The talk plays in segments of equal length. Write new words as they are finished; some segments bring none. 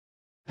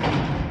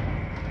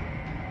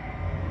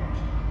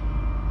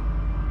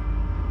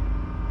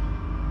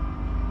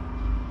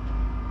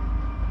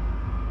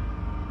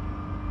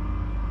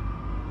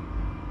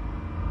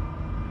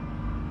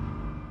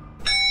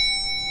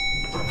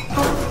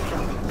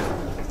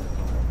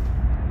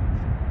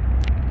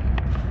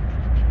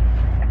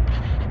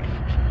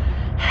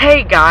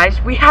Hey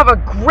guys, we have a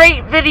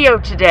great video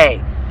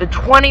today. The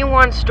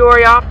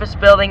 21-story office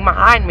building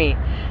behind me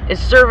is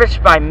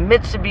serviced by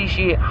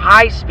Mitsubishi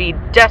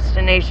high-speed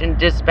destination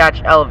dispatch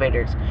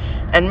elevators,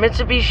 and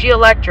Mitsubishi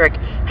Electric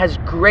has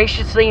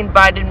graciously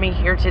invited me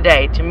here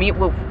today to meet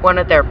with one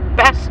of their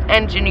best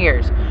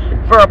engineers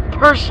for a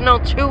personal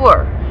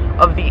tour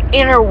of the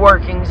inner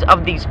workings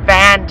of these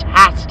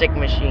fantastic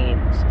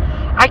machines.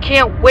 I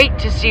can't wait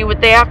to see what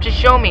they have to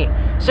show me,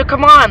 so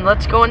come on,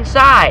 let's go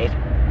inside.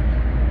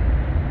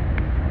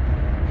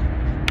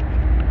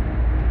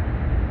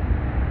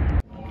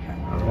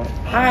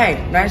 Hi,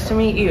 nice to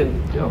meet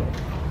you.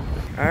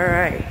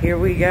 Alright, here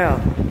we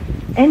go.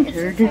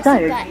 Enter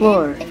desired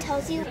floor.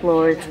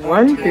 Floors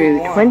 1 through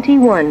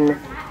 21.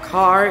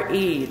 Car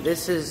E.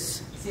 This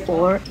is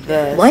Or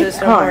the white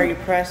system car. where you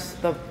press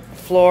the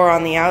floor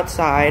on the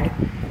outside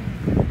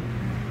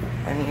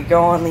and you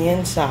go on the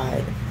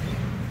inside.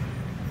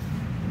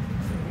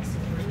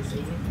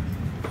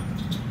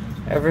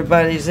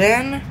 Everybody's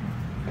in.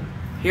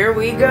 Here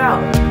we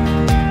go.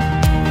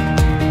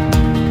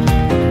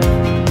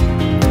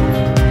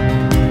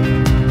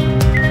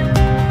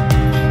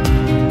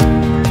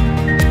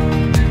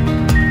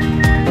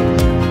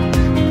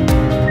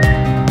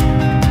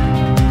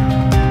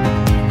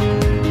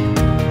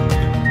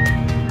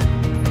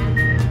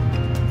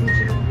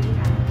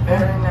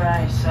 Very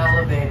nice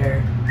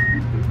elevator.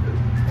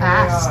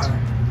 Fast.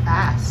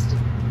 Yes,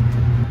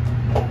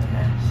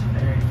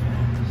 very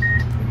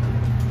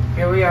fast.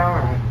 Here we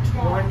are at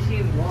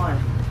 21.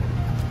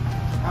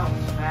 That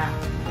was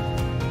fast.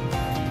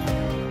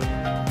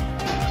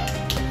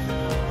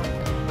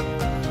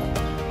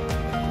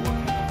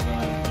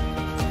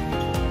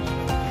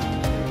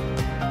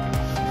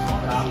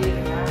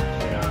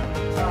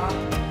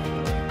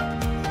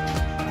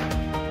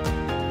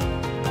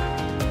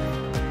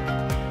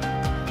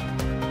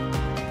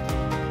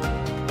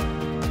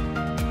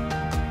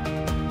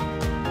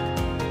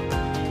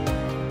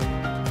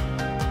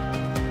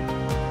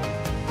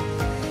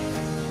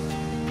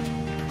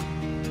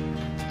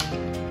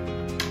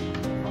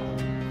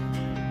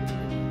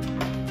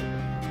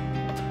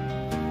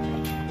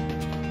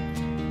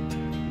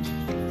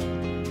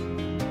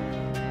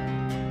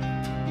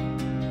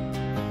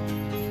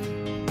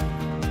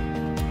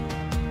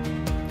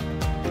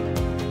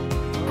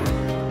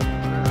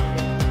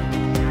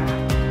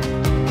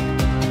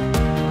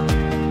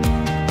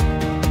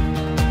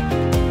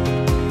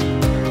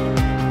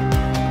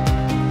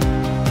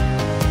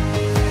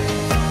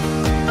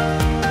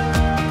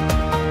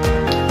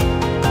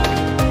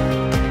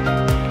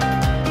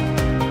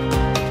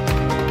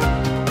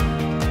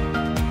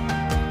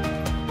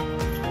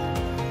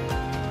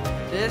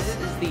 This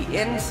is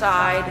the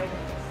inside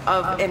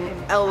of an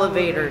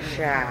elevator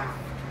shaft.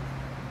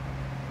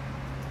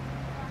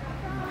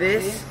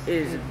 This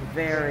is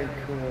very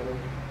cool.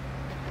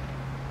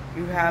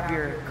 You have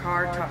your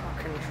car top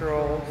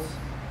controls.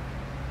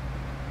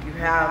 You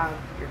have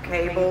your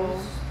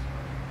cables,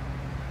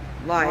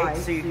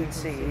 lights so you can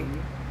see.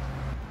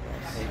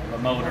 The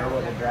motor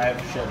with a drive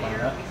shaft on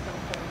it,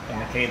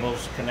 and the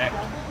cables connect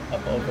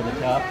up over the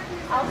top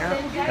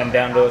and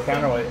down to a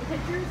counterweight.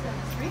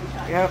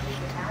 Yep.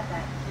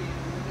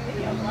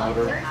 And the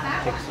motor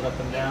kicks it up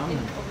and down. And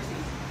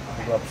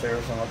we'll go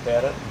upstairs and look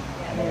at it,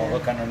 and then we'll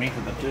look underneath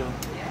of it too.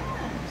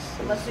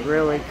 It's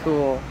really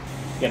cool.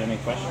 Get any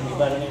questions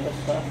about any of this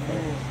stuff?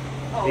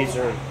 These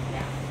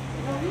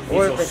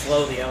will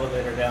slow the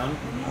elevator down.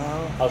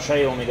 I'll show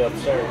you when we go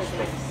upstairs.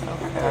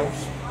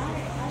 There's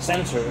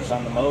sensors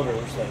on the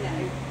motors that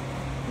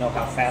know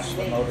how fast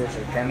the motors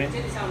are turning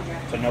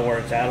to know where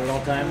it's at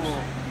all times.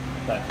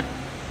 But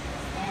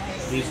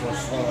these will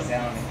slow it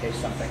down in case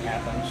something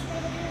happens.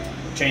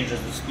 It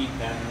changes the speed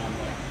pattern on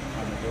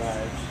the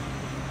drives.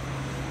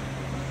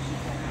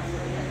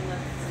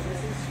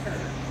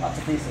 Lots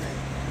of pieces.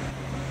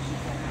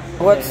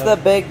 What's the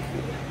big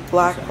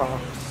black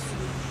box?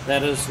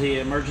 That is the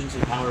emergency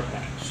power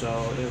pack.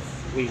 So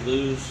if we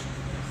lose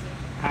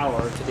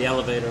power to the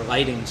elevator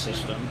lighting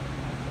system,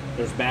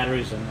 there's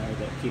batteries in there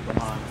that keep them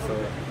on for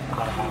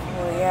about a half an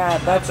hour. Oh yeah,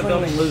 that's If the when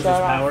building you loses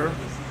shut off. power,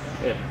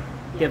 it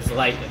gives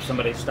light if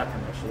somebody's stuck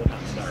in there, so they're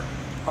not stuck.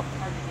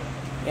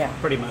 Yeah.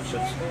 Pretty much,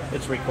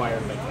 it's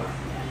required by code.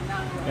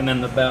 And then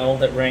the bell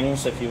that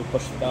rings, if you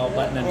push the bell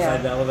button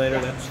inside the elevator,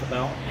 that's the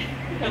bell.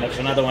 And there's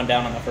another one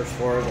down on the first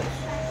floor that's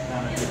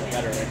down into the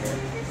gutter right here.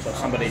 So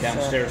somebody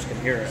downstairs can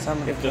hear it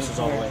if this is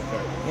all the way up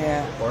there.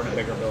 Yeah. Or in a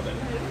bigger building.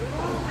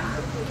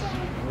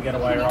 We gotta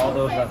wire all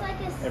those up.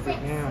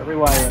 Every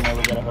wire in there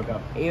we gotta hook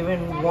up.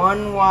 Even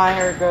one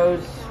wire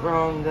goes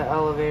wrong, the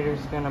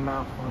elevator's gonna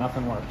malfunction.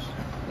 Nothing works.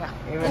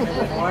 Even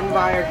if one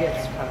wire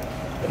gets cut.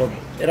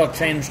 It'll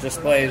change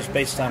displays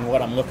based on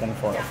what I'm looking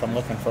for. If I'm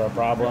looking for a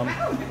problem,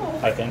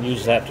 I can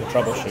use that to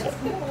troubleshoot it.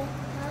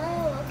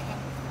 Oh, okay.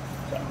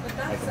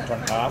 So I can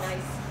turn it off.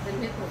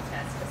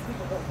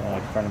 And I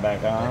can turn it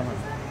back on.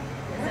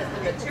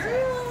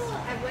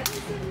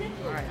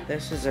 Alright,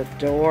 this is a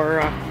door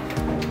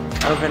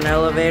of an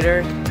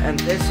elevator, and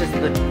this is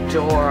the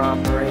door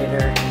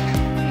operator.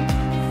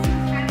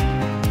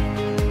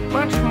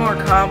 much more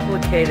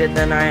complicated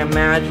than I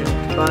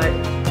imagined, but,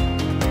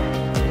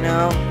 you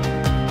know.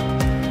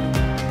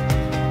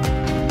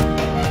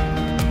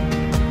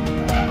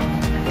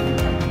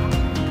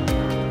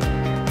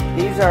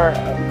 These are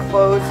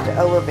closed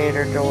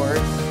elevator doors.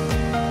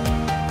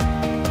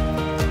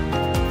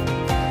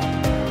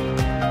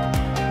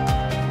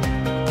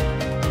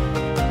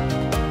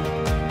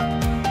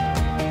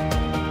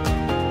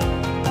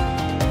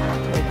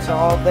 It's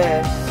all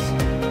this,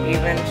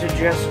 even to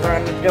just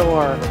run the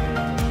door.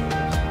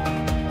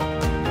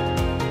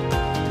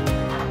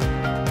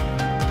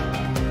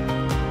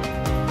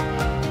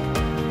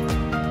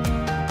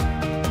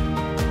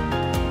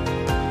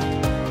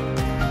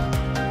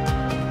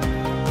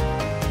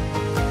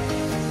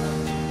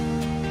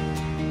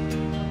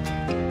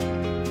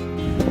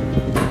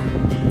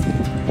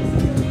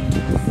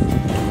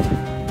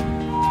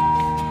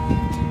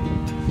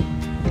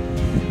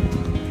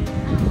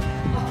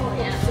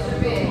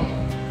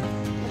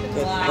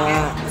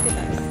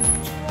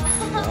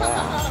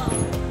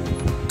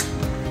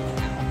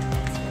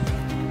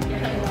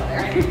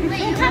 Wait,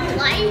 you have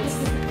lights?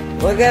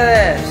 Look at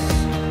this.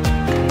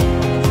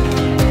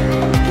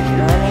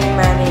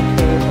 Many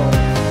cables.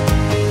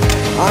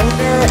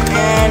 Under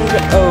and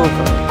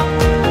over.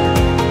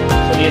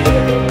 So these are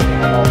the cables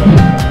all the way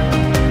back.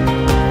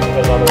 It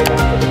goes all the way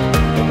back to the...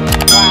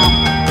 Wow.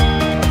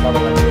 All the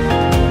way to the...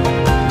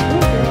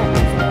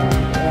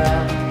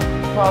 Yeah.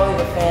 It's probably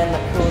the fan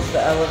that cools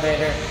the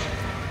elevator.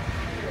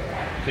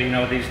 So you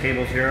know what these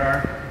cables here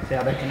are? See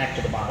how they connect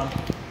to the bottom?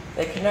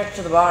 They connect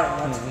to the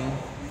bottom. That's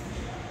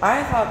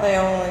I thought they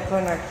only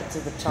connected to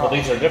the top. Well,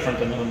 these are different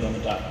than the ones on the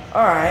top.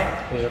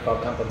 Alright. These are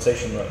called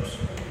compensation ropes.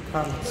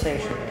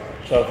 Compensation.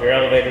 So if your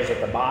elevator's at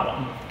the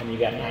bottom and you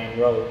got 9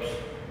 ropes,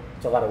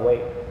 it's a lot of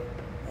weight.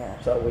 Yeah.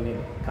 So we need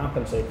to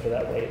compensate for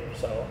that weight.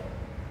 So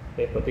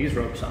they put these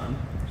ropes on.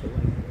 So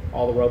when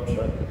all the ropes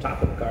are at the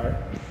top of the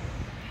car,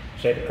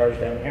 say the car's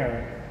down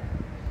here,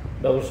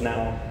 those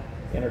now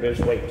introduce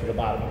weight to the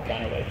bottom of the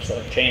counterweight. So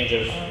it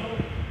changes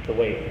the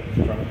weight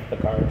from the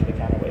car to the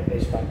counterweight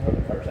based on where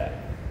the car's at.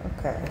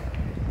 Okay.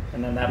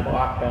 And then that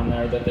block down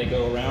there that they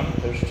go around,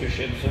 there's 2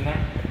 shivs in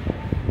there.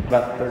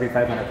 About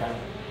 3,500 pounds.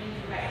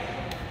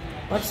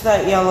 What's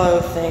that yellow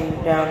thing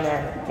down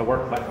there? It's a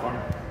work platform.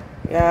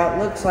 Yeah,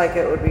 it looks like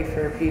it would be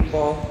for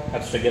people.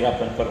 That's to get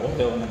up and put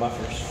oil in the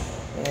buffers.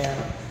 Yeah.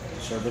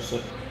 Service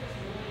it.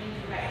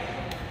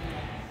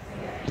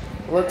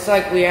 Looks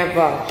like we have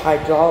a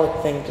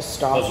hydraulic thing to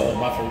stop Those are it. the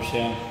buffers,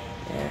 yeah.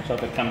 So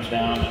if it comes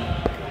down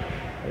and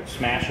it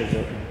smashes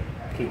it,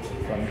 keeps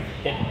it from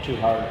hitting too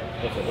hard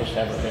if it was to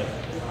ever hit.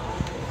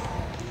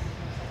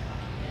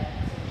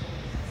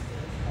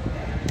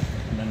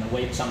 And then the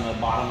weight's on the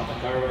bottom of the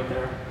car right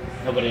there.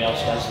 Nobody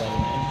else does that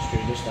in the industry,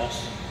 just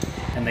us.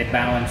 And they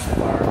balance the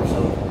car.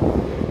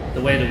 So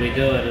the way that we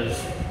do it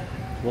is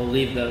we'll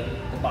leave the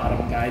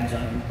bottom guides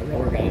on, the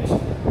lower guides,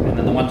 and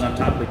then the ones on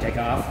top we take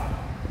off.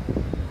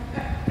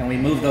 And we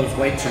move those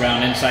weights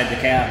around inside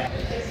the cab.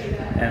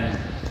 And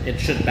it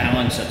should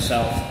balance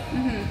itself.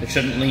 It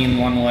shouldn't lean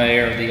one way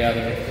or the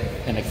other,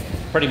 and it's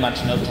pretty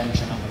much no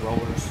tension on the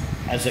rollers.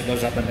 As it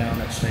goes up and down,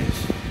 it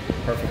stays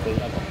perfectly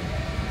level.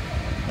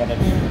 But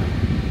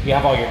you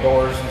have all your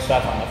doors and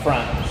stuff on the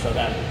front, so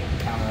that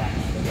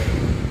counteracts the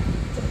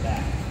weight to the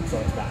back, so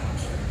it's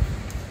balanced.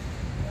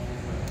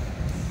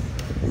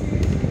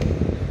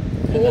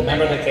 And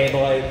remember the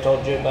cable I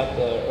told you about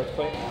the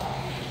earthquake?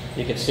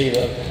 You can see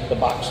the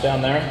box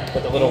down there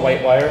with the little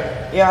white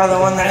wire. Yeah, the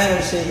one that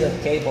you see the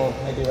cable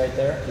maybe right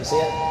there. You see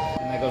it?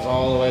 And that goes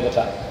all the way to the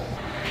top.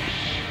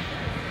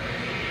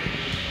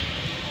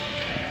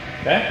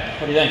 Okay,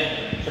 what do you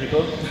think? Pretty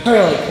cool?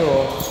 Really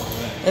cool.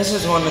 This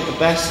is one of the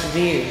best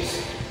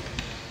views.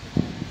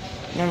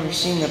 Never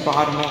seen the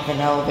bottom of an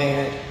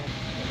elevator.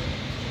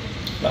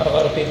 Not a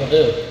lot of people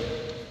do.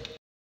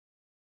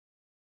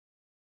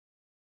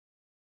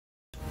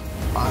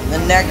 On the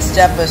next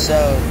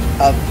episode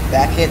of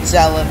Beckett's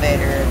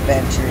Elevator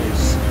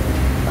Adventures,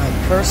 my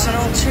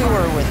personal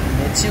tour with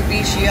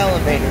Mitsubishi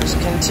Elevators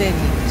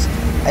continues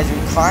as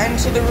we climb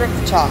to the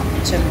rooftop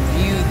to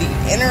view the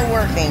inner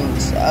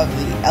workings of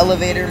the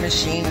elevator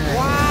machinery.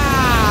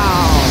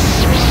 Wow!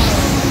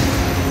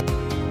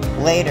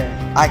 Later,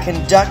 I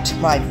conduct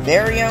my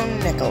very own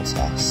nickel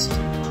test.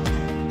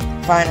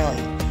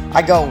 Finally,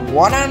 I go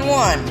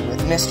one-on-one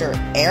with Mr.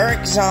 Eric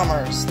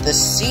Zommers, the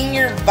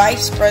Senior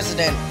Vice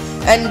President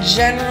and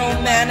General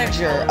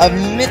Manager of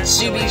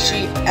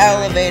Mitsubishi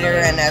Elevator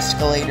and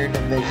Escalator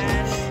Division,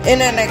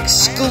 in an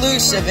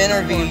exclusive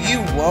interview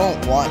you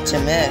won't want to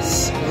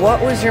miss.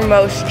 What was your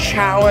most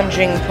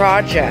challenging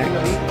project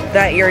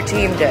that your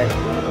team did?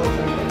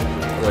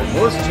 The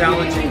most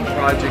challenging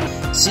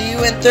project. See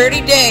you in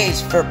 30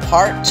 days for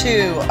part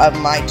 2 of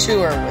my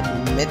tour with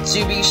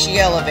Mitsubishi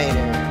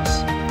Elevators.